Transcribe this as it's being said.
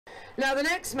Now the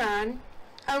next man,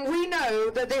 and we know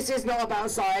that this is not about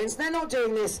science, they're not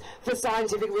doing this for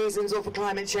scientific reasons or for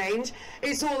climate change,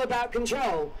 it's all about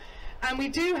control. And we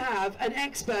do have an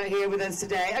expert here with us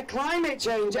today, a climate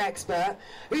change expert,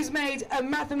 who's made a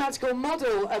mathematical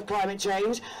model of climate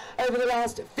change over the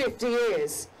last 50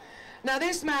 years. Now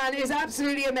this man is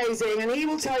absolutely amazing, and he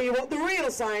will tell you what the real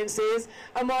science is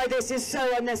and why this is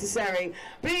so unnecessary.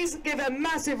 Please give a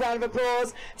massive round of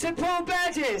applause to Paul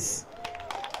Burgess.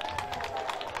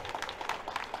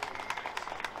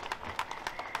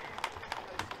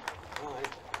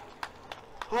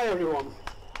 Hi everyone.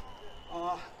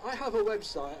 I have a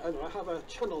website and I have a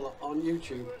channel on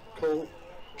YouTube called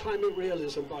Climate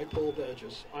Realism by Paul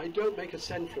Burgess. I don't make a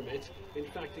cent from it. In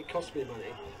fact, it costs me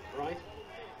money, right?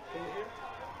 Can you hear?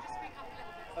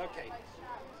 Okay.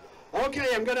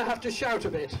 Okay, I'm going to have to shout a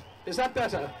bit. Is that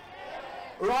better?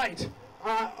 Right.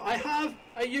 I have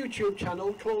a YouTube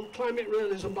channel called Climate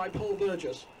Realism by Paul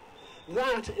Burgess.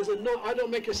 That is I don't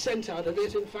make a cent out of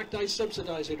it. In fact, I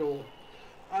subsidize it all.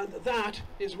 And that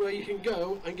is where you can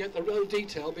go and get the real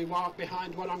detail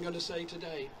behind what I'm going to say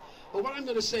today. But what I'm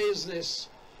going to say is this,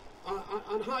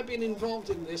 and I've been involved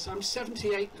in this. I'm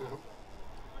 78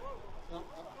 now.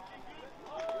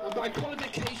 And my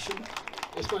qualification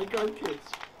is my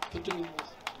grandkids for doing this.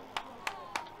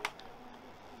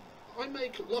 I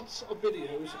make lots of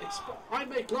videos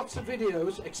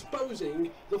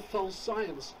exposing the false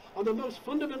science. And the most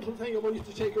fundamental thing I want you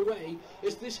to take away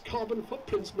is this carbon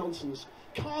footprints nonsense.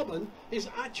 Carbon is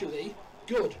actually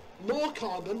good. More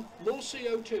carbon, more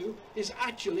CO2 is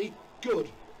actually good.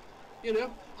 You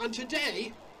know, and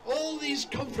today, all these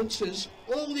conferences,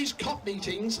 all these COP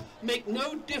meetings make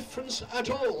no difference at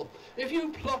all. If you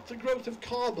plot the growth of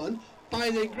carbon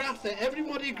by the graph that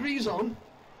everybody agrees on,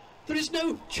 there is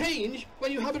no change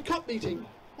when you have a COP meeting.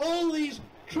 All these $1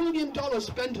 trillion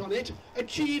spent on it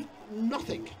achieve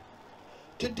nothing.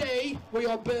 Today we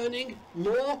are producing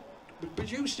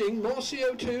more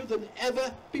CO2 than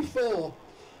ever before.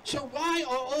 So why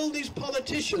are all these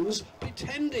politicians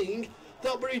pretending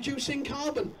that we're reducing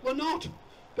carbon? We're not,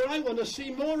 but I want to see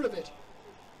more of it.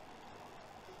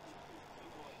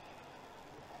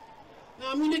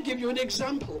 Now I'm going to give you an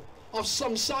example of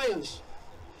some science.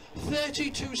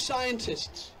 32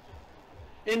 scientists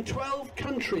in 12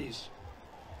 countries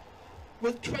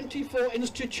with 24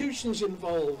 institutions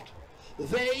involved.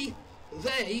 They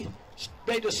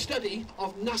made a study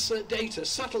of NASA data,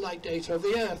 satellite data of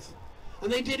the Earth, and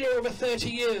they did it over 30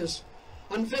 years,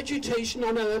 and vegetation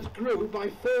on Earth grew by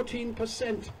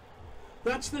 14%.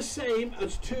 That's the same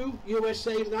as 2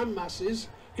 USA land masses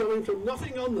going from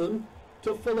nothing on them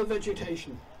to full of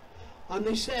vegetation. And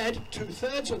they said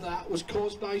 2/3 of that was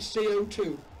caused by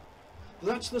CO2.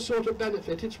 That's the sort of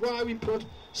benefit. It's why we put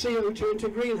CO2 into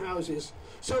greenhouses.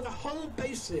 So the whole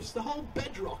basis, the whole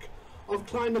bedrock of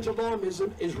climate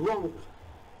alarmism is wrong.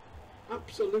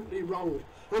 Absolutely wrong.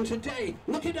 And today,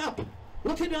 look it up.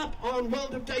 Look it up on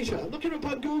World of Data. Look it up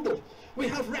on Google. We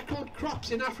have record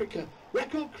crops in Africa,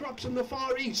 record crops in the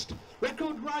Far East,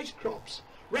 record rice crops,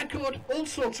 record all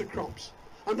sorts of crops.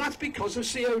 And that's because of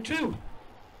CO2.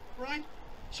 Right?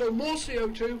 So more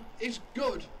CO2 is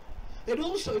good. It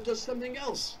also does something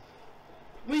else.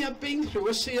 We have been through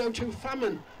a CO2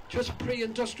 famine just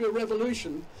pre-industrial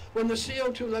revolution, when the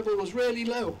CO2 level was really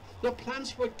low. The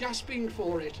plants were gasping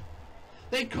for it.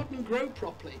 They couldn't grow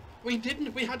properly. We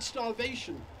had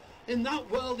starvation. In that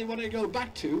world they want to go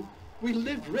back to, we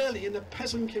lived really in a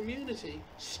peasant community,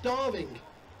 starving.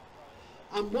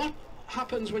 And what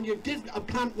happens when you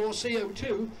plant more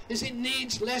CO2 is it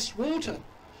needs less water.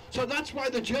 So that's why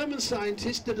the German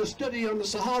scientists did a study on the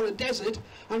Sahara Desert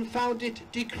and found it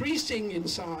decreasing in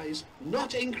size,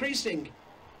 not increasing.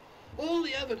 All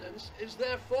the evidence is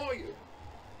there for you.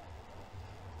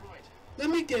 Right. Let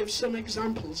me give some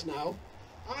examples now.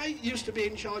 I used to be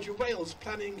in charge of Wales,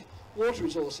 planning water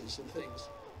resources and things.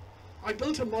 I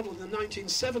built a model in the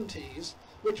 1970s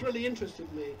which really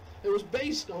interested me. It was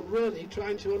based on really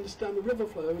trying to understand the river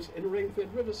flows in a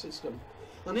rain-fed river system.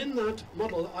 And in that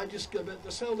model, I discovered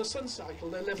the solar sun cycle,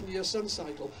 the 11-year sun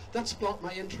cycle. That sparked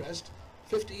my interest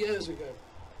 50 years ago.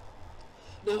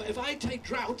 Now, if I take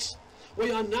droughts,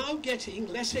 we are now getting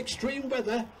less extreme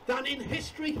weather than in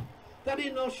history, than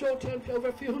in our short term over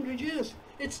a few hundred years.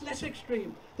 It's less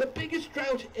extreme. The biggest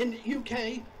drought in the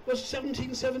UK was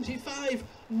 1775.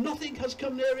 Nothing has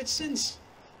come near it since.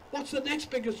 What's the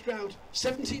next biggest drought?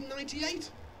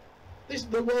 1798. This is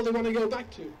the world they want to go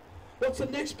back to. What's the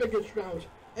next biggest drought?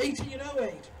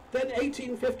 1808, then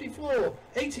 1854,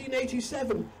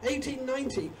 1887,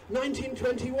 1890,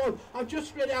 1921. I've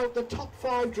just read out the top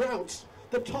 5 droughts,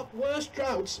 the top worst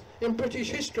droughts in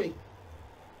British history.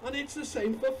 And it's the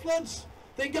same for floods.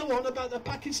 They go on about the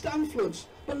Pakistan floods,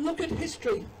 but look at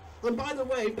history. And by the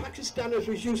way, Pakistan has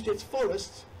reduced its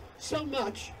forests so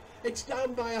much, it's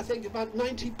down by, I think, about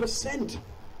 90%.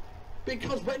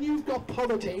 Because when you've got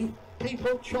poverty,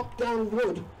 people chop down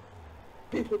wood.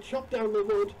 People chop down the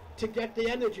wood to get the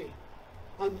energy.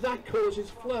 And that causes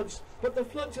floods. But the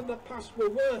floods in the past were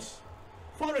worse.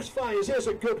 Forest fires, here's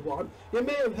a good one. You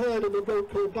may have heard of a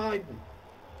bloke called Biden.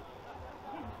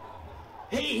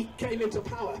 He came into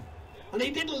power, and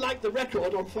he didn't like the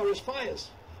record on forest fires,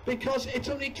 because it's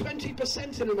only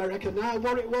 20% in America now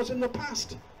what it was in the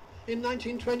past. In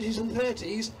 1920s and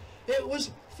 30s, it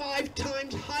was 5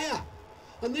 times higher.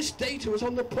 And this data was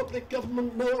on the public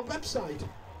government NOAA website.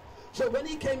 So when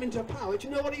he came into power, do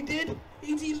you know what he did?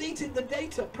 He deleted the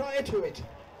data prior to it.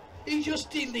 He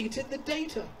just deleted the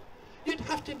data. You'd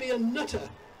have to be a nutter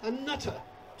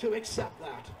to accept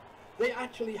that. They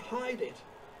actually hide it.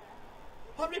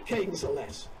 Hurricanes are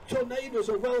less. Tornadoes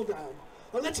are well down.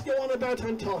 And let's go on about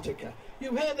Antarctica.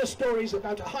 You hear the stories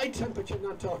about a high temperature in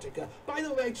Antarctica. By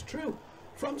the way, it's true.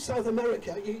 From South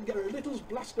America, you can get a little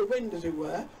blast of wind, as it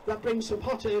were, that brings some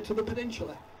hot air to the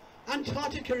peninsula.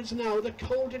 Antarctica is now the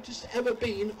coldest it's ever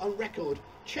been on record.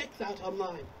 Check that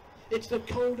online. It's the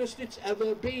coldest it's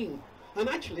ever been. And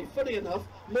actually, funny enough,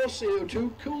 more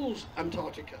CO2 cools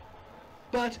Antarctica.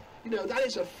 But, you know, that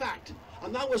is a fact.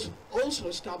 And that was also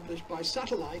established by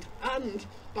satellite and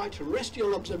by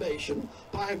terrestrial observation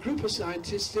by a group of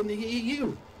scientists in the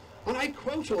EU. And I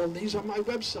quote all these on my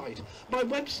website. My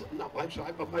website, not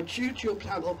website, but my YouTube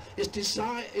channel is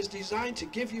designed to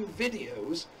give you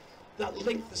videos that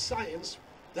link the science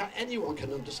that anyone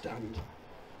can understand.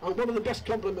 And one of the best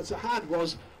compliments I had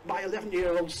was my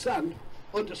 11-year-old son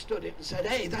understood it and said,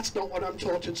 hey, that's not what I'm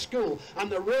taught at school. And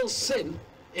the real sin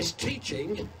is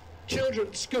teaching children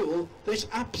at school this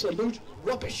absolute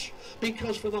rubbish,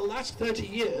 because for the last 30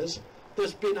 years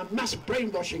there's been a mass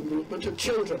brainwashing movement of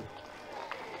children.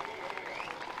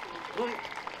 Right.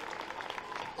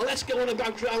 Well, let's go on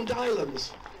about drowned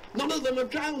islands. None of them have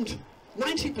drowned.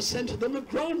 90% of them have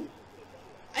grown.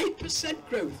 8%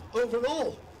 growth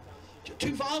overall.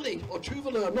 Tuvalu, or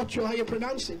Tuvalu, I'm not sure how you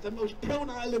pronounce it, the most prone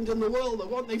island in the world, the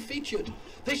one they featured.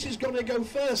 This is going to go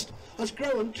first, has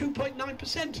grown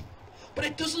 2.9%. But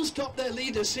it doesn't stop their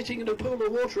leaders sitting in a pool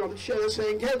of water on a show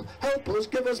saying, help us,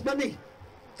 give us money.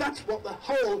 That's what the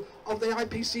whole of the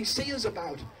IPCC is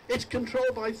about. It's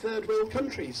controlled by third world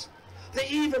countries. They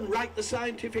even write the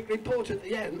scientific report at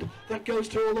the end that goes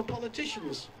to all the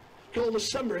politicians, called a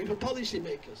summary for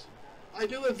policymakers. I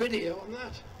do a video on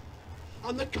that.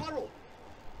 On the coral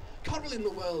in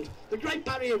the world. The Great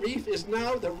Barrier Reef is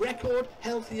now the record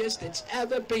healthiest it's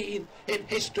ever been in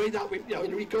history, that we,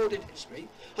 in recorded history.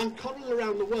 And coral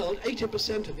around the world,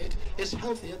 80% of it is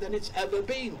healthier than it's ever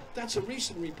been. That's a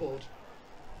recent report.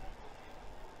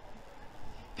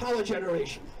 Power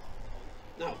generation.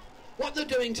 Now, what they're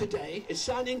doing today is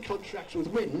signing contracts with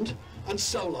wind and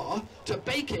solar to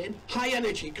bake in high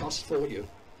energy costs for you.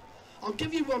 I'll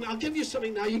give you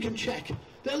something now you can check.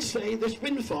 They'll say this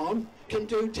wind farm can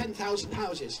do 10,000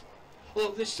 houses,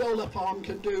 or this solar farm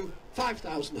can do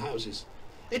 5,000 houses.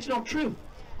 It's not true.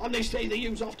 And they say they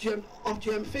use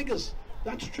off-gem figures.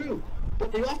 That's true.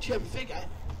 But the off-gem figure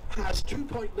has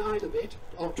 2.9 of it,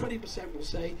 or 20% will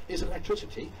say, is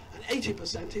electricity, and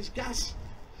 80% is gas.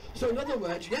 So in other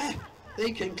words, yeah,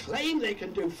 they can claim they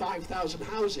can do 5,000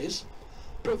 houses,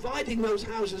 providing those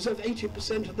houses have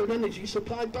 80% of their energy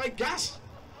supplied by gas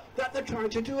that they're trying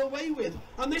to do away with.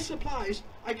 And this applies,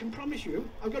 I can promise you,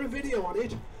 I've got a video on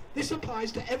it, this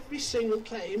applies to every single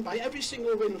claim by every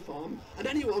single wind farm, and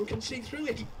anyone can see through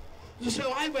it.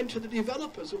 So I went to the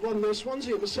developers of one near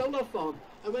Swansea, a solar farm.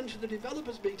 I went to the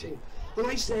developers meeting, and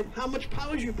I said, how much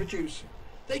power do you produce?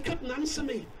 They couldn't answer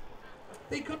me.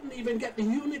 They couldn't even get the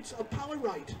units of power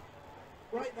right.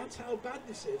 Right, that's how bad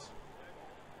this is.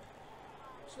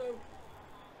 So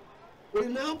we're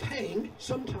now paying,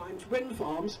 sometimes, wind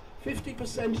farms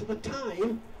 50% of the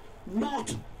time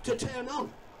not to turn on.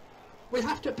 We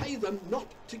have to pay them not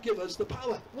to give us the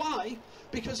power. Why?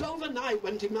 Because overnight,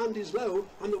 when demand is low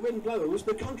and the wind blows,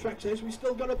 the contract says we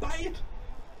still got to buy it.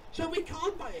 So we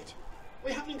can't buy it.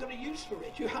 We haven't got a use for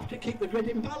it. You have to keep the grid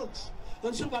in balance.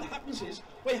 And so what happens is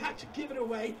we have to give it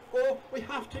away, or we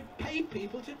have to pay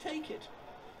people to take it.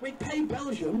 We pay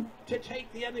Belgium to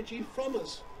take the energy from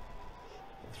us.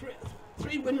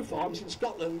 Three wind farms in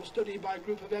Scotland were studied by a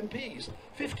group of MPs.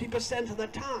 50% of the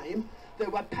time they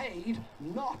were paid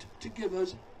not to give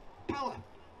us power.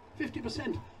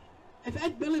 50%. If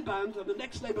Ed Miliband and the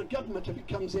next Labour government, if it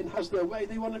comes in, has their way,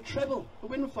 they want to treble the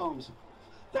wind farms.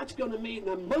 That's going to mean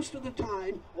that most of the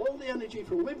time, all the energy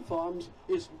from wind farms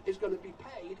is going to be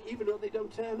paid even though they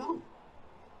don't turn on.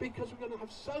 Because we're going to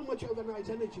have so much overnight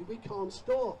energy we can't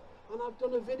store. And I've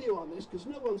done a video on this because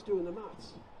no one's doing the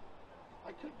maths.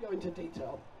 I could go into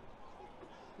detail.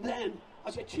 Then,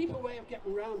 as a cheaper way of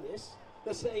getting around this,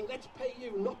 they're saying, let's pay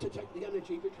you not to take the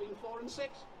energy between 4 and 6.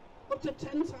 Up to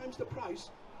 10 times the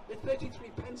price. They're 33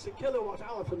 pence a kilowatt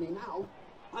hour for me now,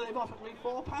 and they've offered me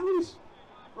 £4.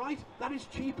 Right? That is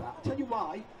cheaper. I'll tell you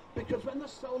why. Because when the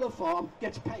solar farm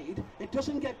gets paid, it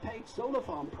doesn't get paid solar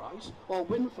farm price or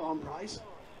wind farm price.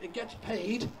 It gets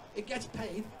paid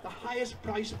the highest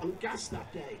price on gas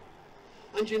that day.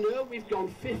 And you know, we've gone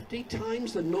 50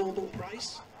 times the normal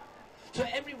price. So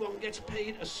everyone gets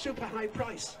paid a super high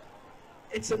price.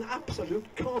 It's an absolute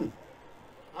con.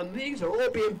 And these are all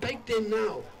being baked in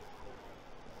now.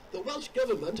 The Welsh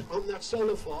Government on that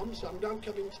solar farm, so I'm now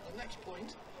coming to the next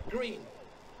point, green.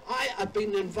 I have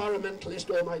been an environmentalist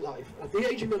all my life. At the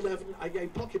age of 11, I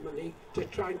gave pocket money to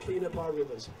try and clean up our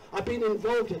rivers. I've been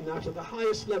involved in that at the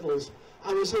highest levels.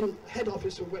 I was in head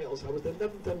office of Wales. I was the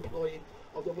 11th employee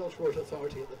of the Welsh Water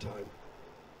Authority at the time.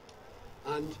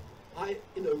 And I,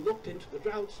 looked into the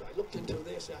droughts, I looked into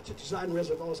this, I had to design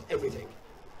reservoirs, everything.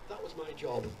 That was my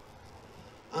job.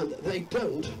 And they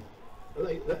don't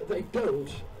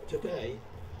today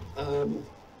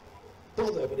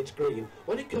bother when it's green.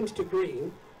 When it comes to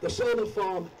green, the solar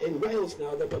farm in Wales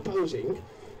now they're proposing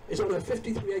is on a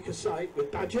 53-acre site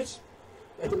with badgers,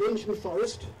 at an ancient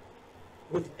forest,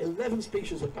 with 11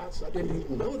 species of bats. I didn't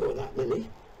even know there were that many.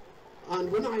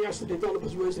 And when I asked the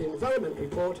developers where's the environment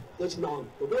report, there's none.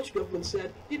 The Welsh Government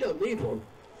said, you don't need one.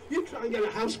 You try and get a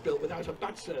house built without a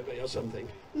bat survey or something.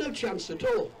 No chance at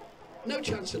all. No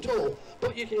chance at all.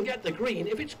 But you can get the green.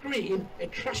 If it's green,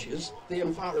 it trashes the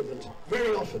environment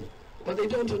very often. But they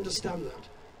don't understand that.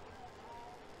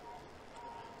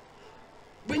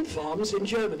 Wind farms in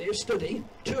Germany, a study,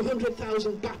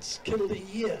 200,000 bats killed a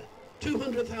year.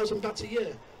 200,000 bats a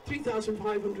year.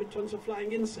 3,500 tons of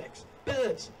flying insects.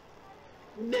 Birds.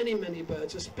 Many, many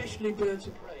birds, especially birds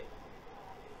of prey.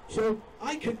 So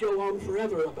I could go on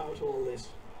forever about all this.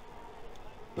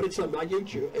 But it's on my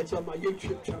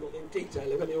YouTube channel in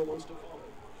detail if anyone wants to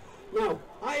follow. Now,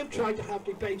 I have tried to have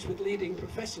debates with leading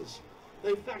professors.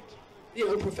 In fact,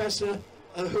 professor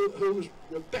whose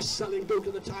best-selling book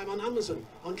at the time on Amazon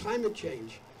on climate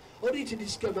change, only to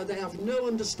discover they have no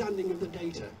understanding of the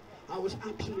data. I was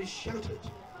absolutely shattered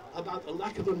about the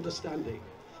lack of understanding.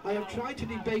 I have tried to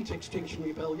debate Extinction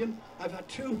Rebellion. I've had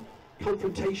 2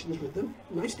 confrontations with them,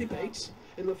 nice debates.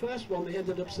 In the first one they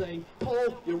ended up saying,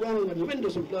 Paul, you're wrong, when the wind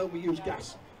doesn't blow we use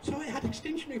gas. So I had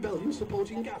Extinction Rebellion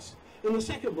supporting gas. In the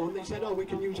second one they said, oh, we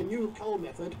can use a new coal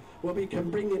method where we can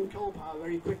bring in coal power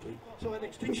very quickly. So I had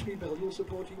Extinction Rebellion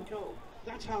supporting coal.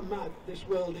 That's how mad this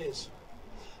world is.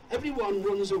 Everyone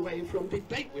runs away from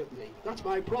debate with me. That's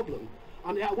my problem.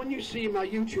 And when you see my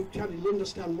YouTube channel, you'll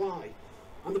understand why.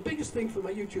 And the biggest thing for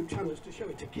my YouTube channel is to show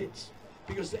it to kids,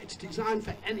 because it's designed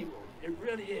for anyone. It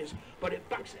really is. But it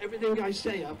backs everything I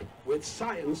say up with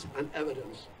science and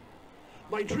evidence.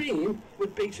 My dream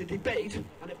would be to debate,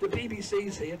 and if the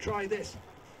BBC's here, try this.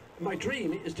 My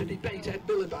dream is to debate Ed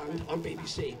Miliband on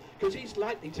BBC, because he's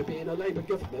likely to be in a Labour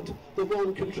government, the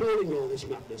one controlling all this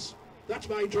madness. That's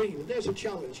my dream. There's a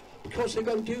challenge. Because they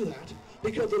won't do that.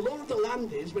 Because the law of the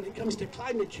land is, when it comes to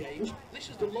climate change, this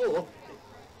is the law.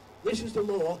 This is the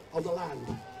law of the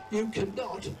land. You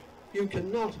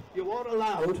are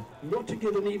allowed not to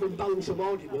give an even balance of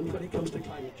argument when it comes to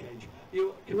climate change.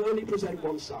 You can only present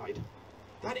one side.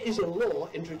 That is a law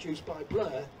introduced by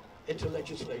Blair into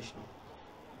legislation.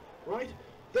 Right?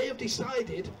 They have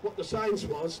decided what the science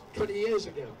was 20 years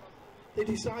ago. They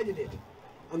decided it.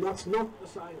 And that's not the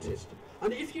scientist.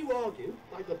 And if you argue,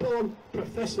 like the Bourne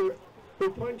professor who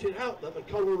pointed out that the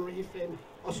coral reef in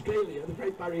Australia, the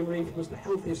Great Barrier Reef, was the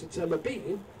healthiest it's ever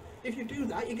been, if you do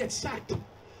that, you get sacked.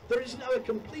 There is now a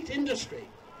complete industry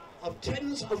of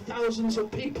tens of thousands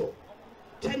of people,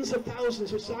 tens of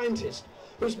thousands of scientists,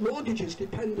 whose mortgages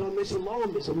depend on this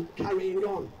alarmism carrying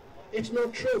on. It's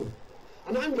not true.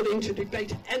 And I'm willing to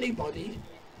debate anybody,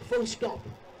 full stop.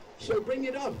 So bring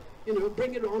it on.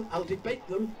 Bring it on. I'll debate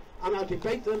them, and I'll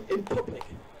debate them in public.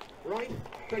 Right?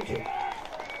 Thank you.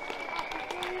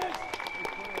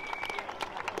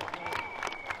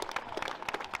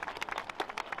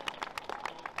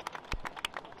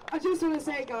 I just want to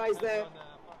say, guys, that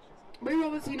we're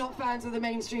obviously not fans of the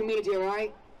mainstream media,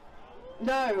 right?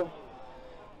 No.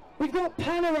 We've got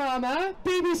Panorama,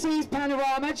 BBC's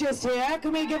Panorama, just here.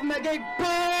 Can we give them a big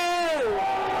boo?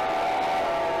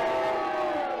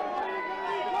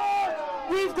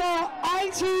 We've got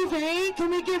ITV.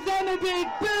 Can we give them a big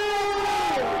boo?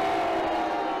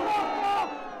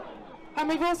 And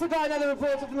we've also got another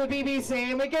reporter from the BBC,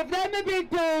 and we give them a big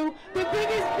boo. The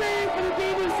biggest boo for the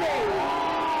BBC.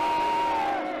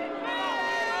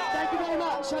 Thank you very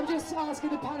much. I'm just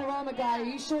asking the panorama guy, are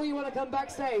you sure you want to come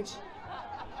backstage?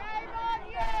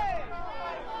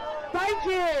 Thank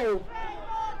you.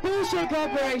 Bullshit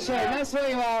Corporation, that's what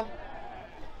you are.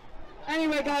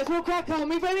 Anyway guys, we'll crack on.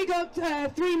 We've only got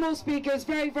 3 more speakers,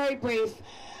 very, very brief.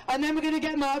 And then we're going to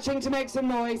get marching to make some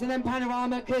noise, and then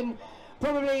Panorama can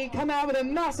probably come out with a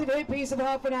massive hit piece of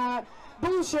half an hour.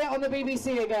 Bullshit on the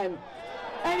BBC again.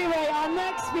 Anyway, our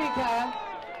next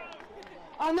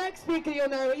speaker, you'll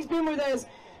know, he's been with us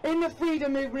in the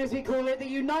freedom movement, as we call it, the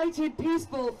United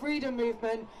Peaceful Freedom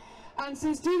Movement. And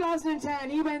since 2010,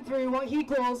 he went through what he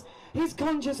calls his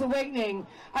conscious awakening.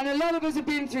 And a lot of us have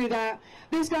been through that.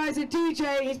 This guy's a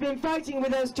DJ, he's been fighting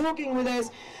with us, talking with us,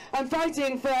 and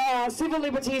fighting for our civil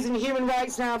liberties and human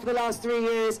rights now for the last 3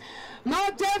 years.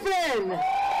 Mark Devlin!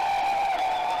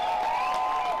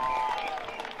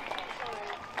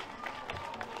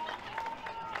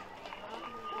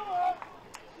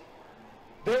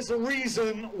 There's a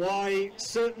reason why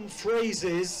certain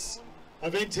phrases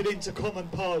have entered into common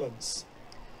parlance.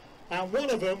 And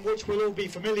one of them, which we'll all be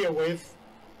familiar with,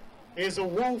 is a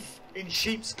wolf in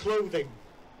sheep's clothing.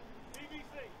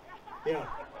 Yeah.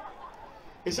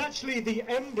 It's actually the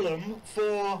emblem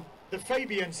for the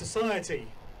Fabian Society,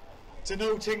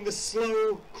 denoting the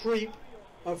slow creep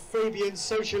of Fabian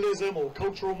socialism or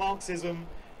cultural Marxism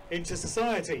into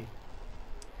society.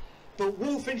 But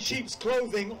wolf in sheep's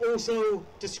clothing also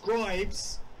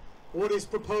describes what is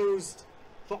proposed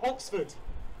for Oxford.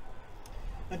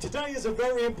 And today is a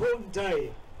very important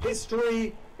day.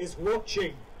 History is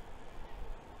watching,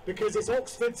 because it's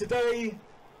Oxford today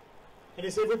and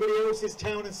it's everybody else's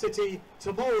town and city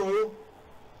tomorrow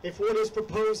if what is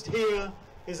proposed here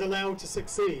is allowed to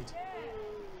succeed.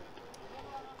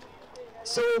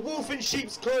 So a wolf in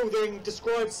sheep's clothing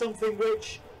describes something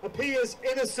which appears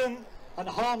innocent and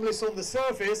harmless on the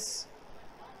surface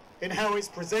in how it's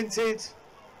presented,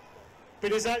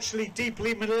 but is actually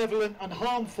deeply malevolent and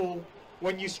harmful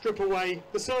when you strip away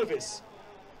the service.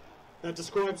 That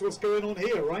describes what's going on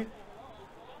here, right?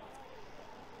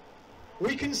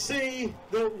 We can see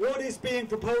that what is being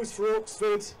proposed for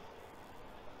Oxford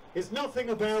is nothing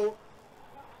about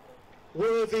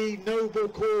worthy, noble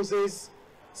causes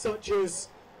such as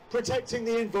protecting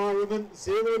the environment,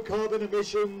 zero carbon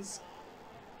emissions,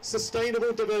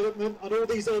 sustainable development, and all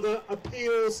these other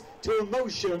appeals to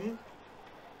emotion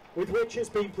with which it's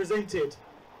been presented.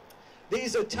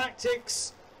 These are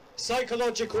tactics,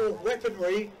 psychological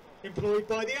weaponry employed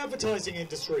by the advertising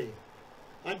industry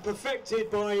and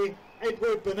perfected by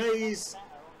Edward Bernays,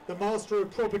 the master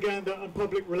of propaganda and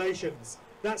public relations.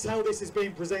 That's how this is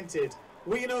being presented.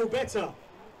 We know better.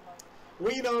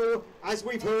 We know, as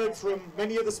we've heard from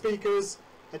many of the speakers,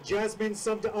 and Jasmine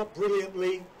summed it up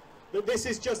brilliantly, that this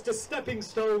is just a stepping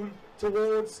stone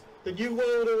towards the New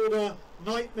World Order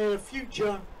nightmare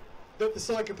future that the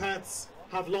psychopaths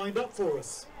have lined up for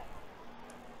us.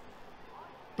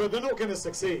 But they're not going to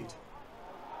succeed.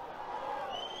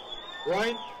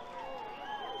 Right?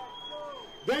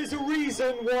 There's a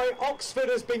reason why Oxford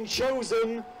has been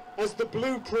chosen as the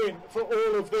blueprint for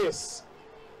all of this.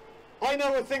 I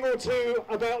know a thing or two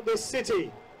about this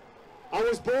city. I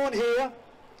was born here.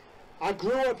 I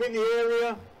grew up in the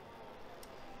area.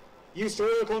 Used to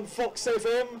work on Fox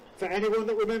FM, for anyone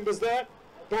that remembers that,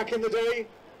 back in the day.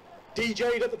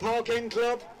 DJ'd at the Park End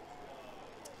Club.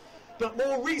 But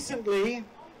more recently,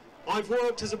 I've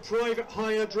worked as a private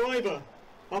hire driver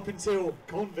up until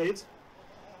COVID.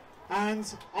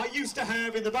 And I used to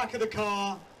have in the back of the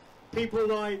car people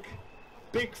like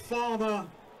big pharma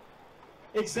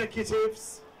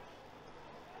executives,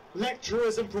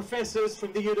 lecturers and professors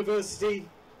from the university,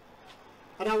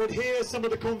 and I would hear some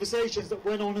of the conversations that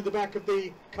went on in the back of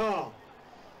the car.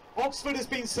 Oxford has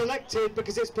been selected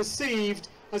because it's perceived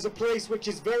as a place which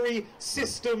is very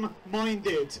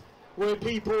system-minded, where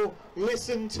people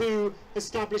listen to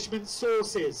establishment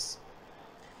sources.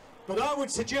 But I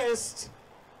would suggest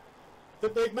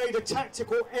that they've made a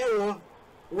tactical error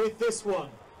with this one,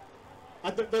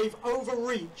 and that they've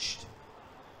overreached.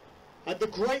 And the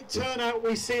great turnout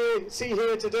we see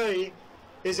here today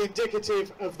is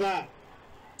indicative of that.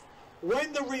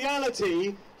 When the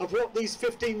reality of what these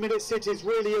 15-minute cities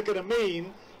really are going to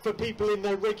mean for people in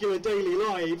their regular daily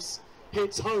lives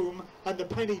hits home and the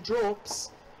penny drops,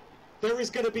 there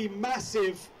is going to be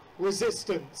massive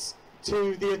resistance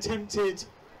to the attempted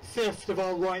theft of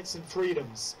our rights and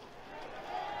freedoms.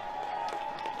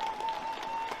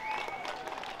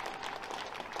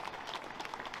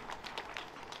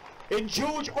 In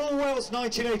George Orwell's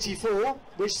 1984,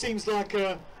 which seems like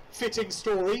a fitting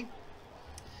story,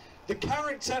 the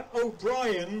character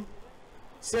O'Brien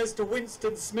says to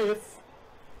Winston Smith,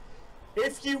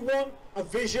 "If you want a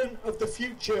vision of the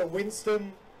future,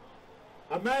 Winston,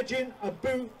 imagine a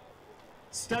boot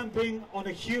stamping on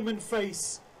a human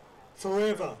face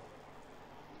forever."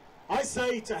 I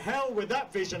say to hell with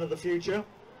that vision of the future.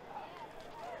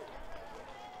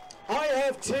 I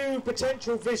have two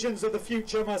potential visions of the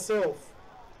future myself.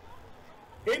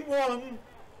 In one,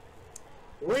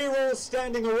 we're all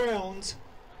standing around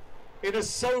in a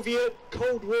Soviet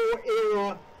Cold War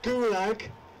era gulag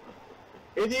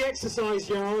in the exercise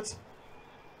yard,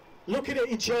 looking at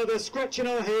each other, scratching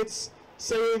our heads,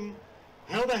 saying,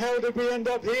 how the hell did we end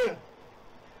up here?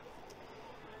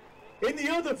 In the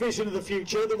other vision of the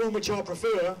future, the one which I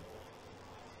prefer,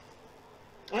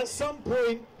 at some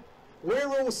point we're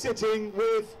all sitting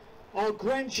with our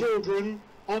grandchildren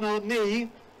on our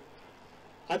knee,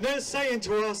 and they're saying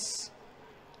to us,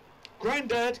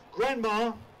 "Granddad,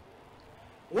 Grandma,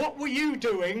 what were you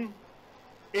doing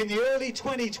in the early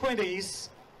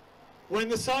 2020s when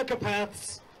the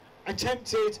psychopaths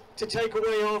attempted to take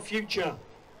away our future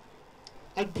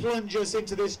and plunge us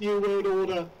into this New World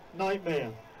Order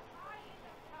nightmare?"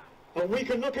 And we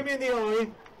can look them in the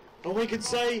eye and we can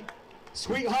say,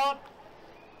 "Sweetheart,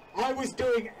 I was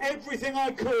doing everything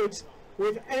I could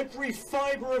with every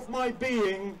fibre of my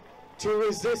being to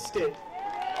resist it."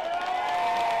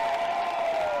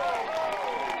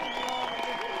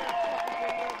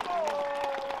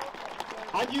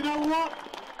 And you know what?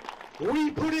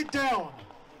 We put it down.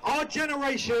 Our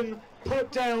generation put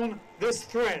down this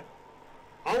threat.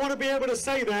 I want to be able to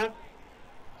say that,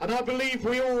 and I believe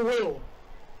we all will.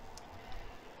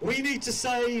 We need to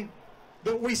say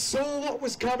that we saw what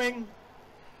was coming,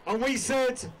 and we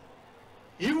said,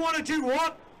 "You want to do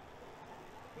what?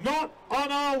 Not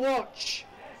on our watch.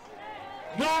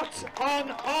 Not on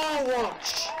our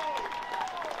watch."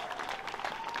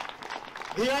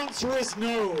 The answer is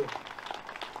no.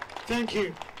 Thank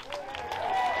you.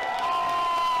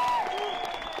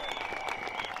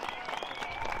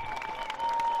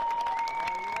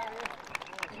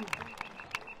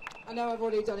 I know I've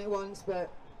already done it once, but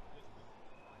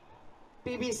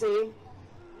BBC.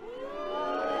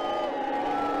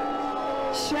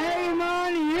 Shame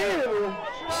on you!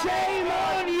 Shame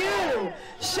on you!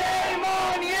 Shame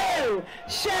on you!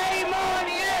 Shame on you! Shame on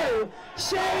you!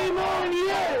 Shame on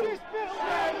you!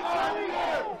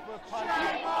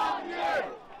 Shame on you!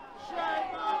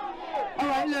 Shame on you! All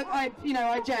right, look,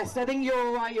 I jest. I think you're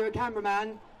all right. You're a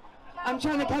cameraman. I'm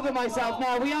trying to cover myself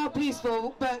now. We are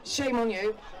peaceful, but shame on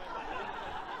you.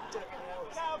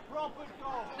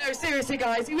 No, seriously,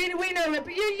 guys. We know that.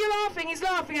 You're laughing. He's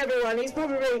laughing, everyone. He's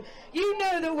probably. You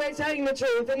know that we're telling the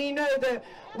truth, and you know that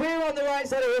we're on the right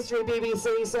side of history,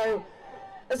 BBC. So,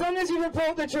 as long as you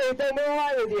report the truth, then we're all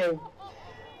right with you.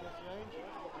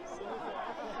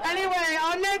 Anyway,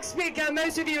 our next speaker,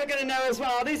 most of you are going to know as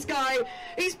well. This guy,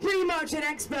 he's pretty much an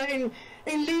expert in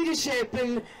leadership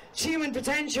and human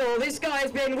potential. This guy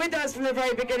has been with us from the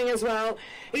very beginning as well.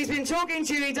 He's been talking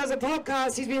to you, he does a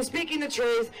podcast, he's been speaking the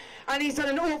truth, and he's done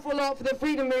an awful lot for the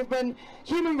freedom movement,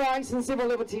 human rights and civil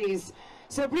liberties.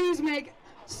 So please make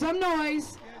some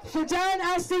noise for Darren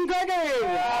Aston Gregory.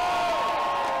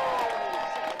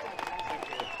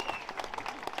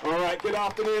 All right, good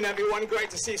afternoon everyone. Great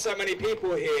to see so many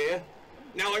people here.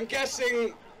 Now I'm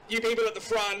guessing you people at the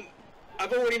front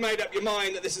have already made up your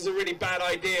mind that this is a really bad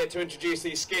idea to introduce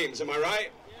these schemes, am I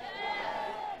right?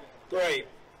 Yeah. Great.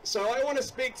 So I want to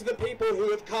speak to the people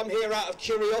who have come here out of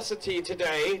curiosity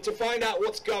today to find out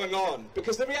what's going on.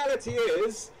 Because the reality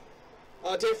is,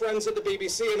 our dear friends at the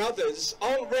BBC and others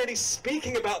aren't really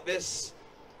speaking about this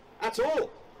at all.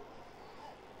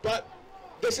 But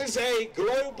this is a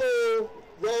global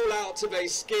rollout of a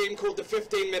scheme called the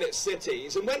 15-minute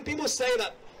cities. And when people say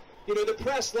that, you know, the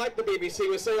press, like the BBC,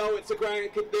 will say, oh, it's a grand,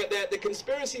 the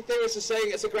conspiracy theorists are saying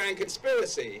it's a grand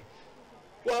conspiracy.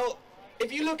 Well,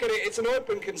 if you look at it, it's an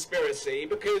open conspiracy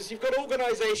because you've got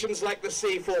organisations like the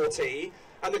C40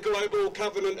 and the Global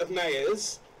Covenant of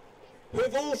Mayors who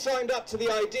have all signed up to the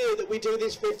idea that we do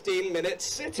these 15-minute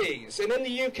cities. And in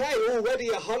the UK, already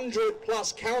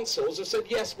 100+ councils have said,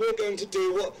 yes, we're going to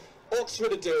do what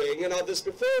Oxford are doing and others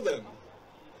before them.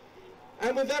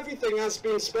 And with everything that's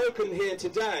been spoken here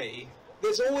today,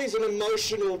 there's always an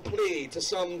emotional plea to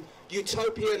some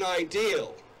utopian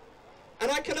ideal. And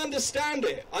I can understand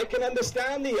it. I can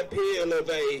understand the appeal of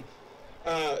a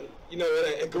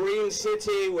green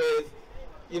city with,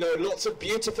 you know, lots of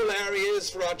beautiful areas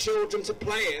for our children to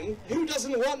play in. Who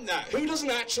doesn't want that? Who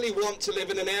doesn't actually want to live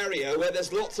in an area where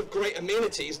there's lots of great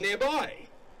amenities nearby?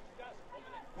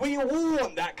 We all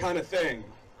want that kind of thing.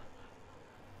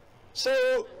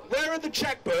 So where are the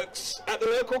checkbooks at the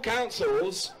local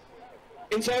councils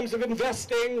in terms of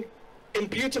investing in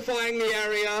beautifying the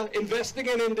area, investing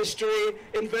in industry,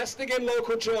 investing in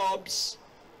local jobs?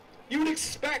 You would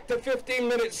expect a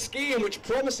 15-minute scheme which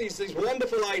promises these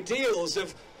wonderful ideals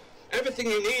of everything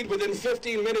you need within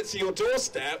 15 minutes of your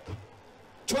doorstep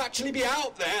to actually be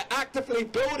out there actively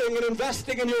building and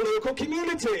investing in your local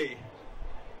community.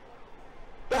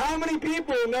 But how many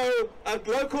people know a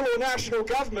local or national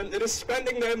government that is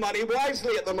spending their money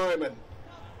wisely at the moment?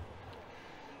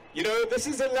 You know, this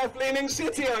is a left-leaning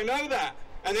city, I know that.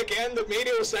 And again, the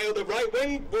media will say, oh, the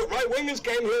right-wingers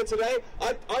came here today.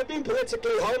 I've been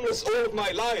politically homeless all of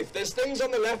my life. There's things on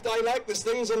the left I like, there's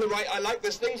things on the right I like,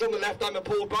 there's things on the left I'm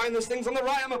appalled by, and there's things on the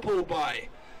right I'm appalled by.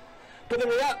 But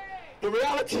the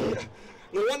reality,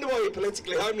 no wonder why we're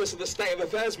politically homeless in the state of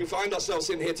affairs we find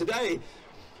ourselves in here today.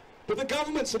 But the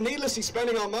governments are needlessly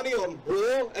spending our money on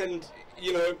war and,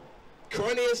 you know,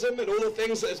 cronyism and all the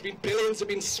things that billions have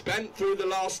been spent through the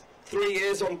last 3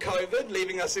 years on COVID,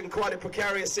 leaving us in quite a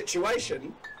precarious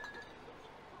situation.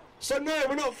 So no,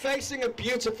 we're not facing a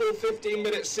beautiful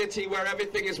 15-minute city where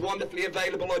everything is wonderfully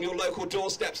available on your local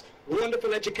doorsteps,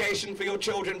 wonderful education for your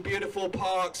children, beautiful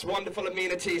parks, wonderful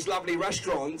amenities, lovely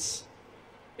restaurants.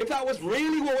 If that was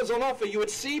really what was on offer, you would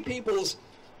see people's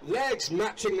legs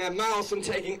matching their mouths and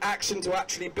taking action to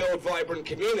actually build vibrant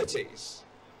communities.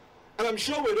 And I'm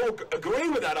sure we'd all agree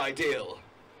with that ideal.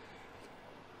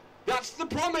 That's the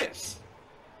promise.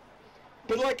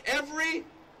 But like every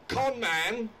con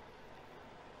man,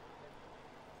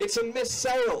 it's a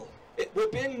missale. We're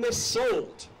being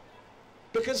missold.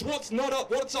 Because what's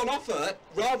on offer,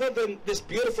 rather than this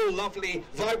beautiful, lovely,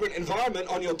 vibrant environment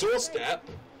on your doorstep,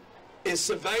 is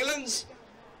surveillance,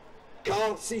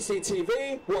 car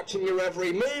CCTV, watching your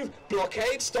every move,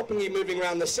 blockade, stopping you moving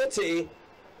around the city,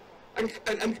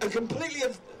 and completely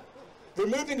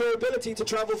removing your ability to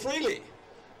travel freely.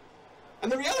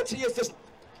 And the reality is this,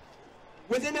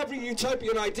 within every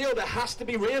utopian ideal, there has to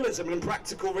be realism and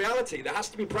practical reality. There has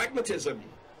to be pragmatism.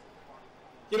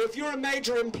 You know, if you're a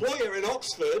major employer in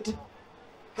Oxford,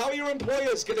 how are your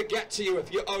employers going to get to you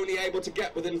if you're only able to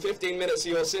get within 15 minutes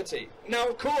of your city? Now,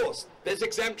 of course, there's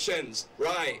exemptions.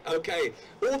 Right, okay.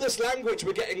 All this language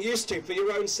we're getting used to for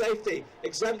your own safety.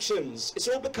 Exemptions. It's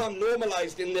all become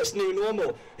normalized in this new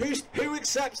normal. Who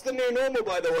accepts the new normal,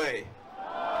 by the way?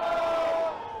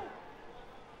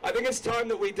 I think it's time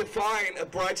that we define a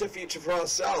brighter future for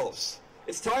ourselves.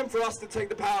 It's time for us to take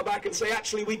the power back and say,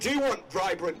 actually, we do want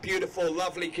vibrant, beautiful,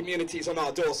 lovely communities on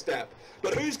our doorstep.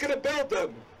 But who's going to build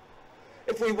them?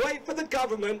 If we wait for the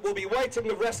government, we'll be waiting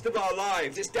the rest of our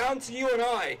lives. It's down to you and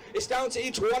I. It's down to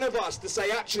each one of us to say,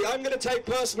 actually, I'm going to take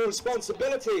personal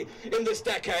responsibility in this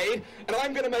decade, and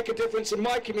I'm going to make a difference in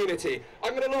my community.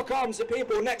 I'm going to lock arms at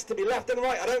people next to me, left and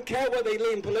right. I don't care where they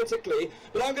lean politically,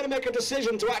 but I'm going to make a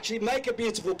decision to actually make a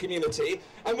beautiful community,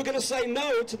 and we're going to say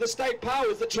no to the state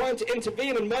powers that are trying to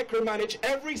intervene and micromanage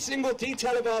every single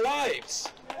detail of our lives.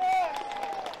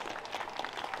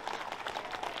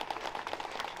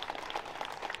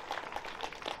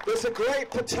 There's a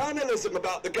great paternalism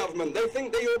about the government. They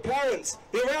think they're your parents.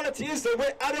 The reality is that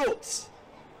we're adults.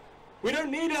 We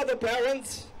don't need other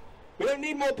parents. We don't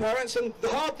need more parents. And the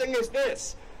hard thing is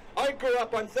this. I grew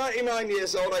up, I'm 39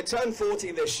 years old, I turned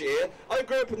 40 this year. I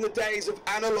grew up in the days of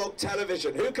analog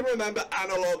television. Who can remember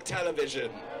analog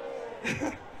television?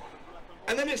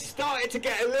 And then it started to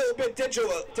get a little bit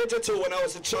digital when I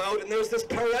was a child, and there was this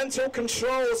parental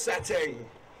control setting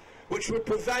which would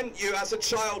prevent you as a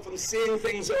child from seeing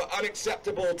things that are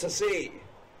unacceptable to see.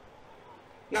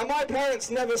 Now, my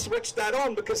parents never switched that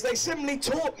on because they simply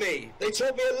taught me. They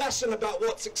taught me a lesson about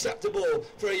what's acceptable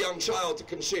for a young child to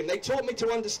consume. They taught me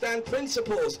to understand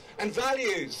principles and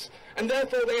values, and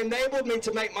therefore they enabled me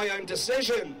to make my own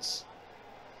decisions.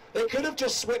 They could have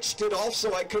just switched it off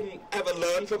so I couldn't ever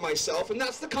learn for myself, and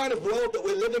that's the kind of world that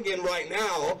we're living in right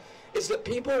now, is that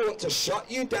people want to shut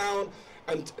you down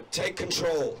and take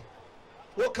control.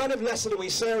 What kind of lesson are we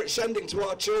sending to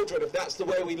our children if that's the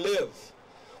way we live?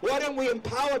 Why don't we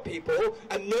empower people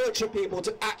and nurture people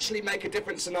to actually make a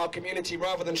difference in our community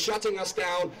rather than shutting us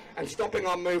down and stopping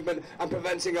our movement and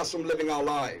preventing us from living our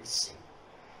lives?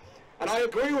 And I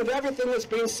agree with everything that's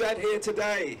been said here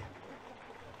today.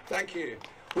 Thank you.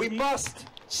 We must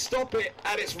stop it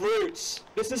at its roots.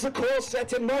 This is a course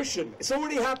set in motion. It's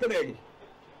already happening.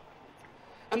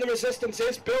 and the resistance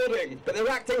is building, but they're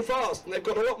acting fast, and they've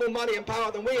got a lot more money and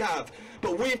power than we have.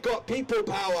 But we've got people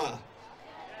power.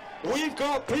 We've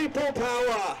got people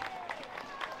power.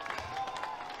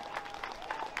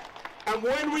 And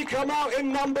when we come out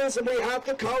in numbers and we have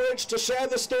the courage to share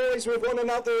the stories with one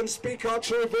another and speak our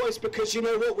true voice, because you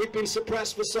know what, we've been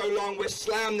suppressed for so long, we're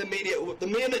slammed the media.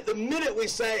 The minute we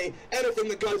say anything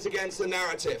that goes against the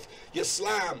narrative, you're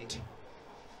slammed.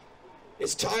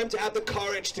 It's time to have the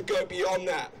courage to go beyond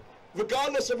that.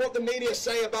 Regardless of what the media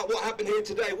say about what happened here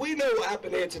today, we know what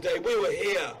happened here today. We were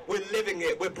here, we're living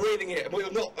it, we're breathing it, and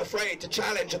we're not afraid to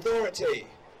challenge authority.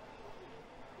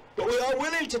 But we are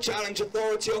willing to challenge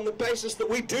authority on the basis that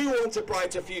we do want a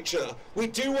brighter future. We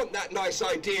do want that nice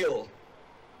ideal.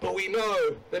 But we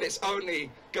know that it's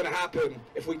only going to happen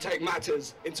if we take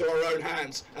matters into our own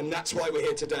hands. And that's why we're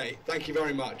here today. Thank you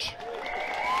very much.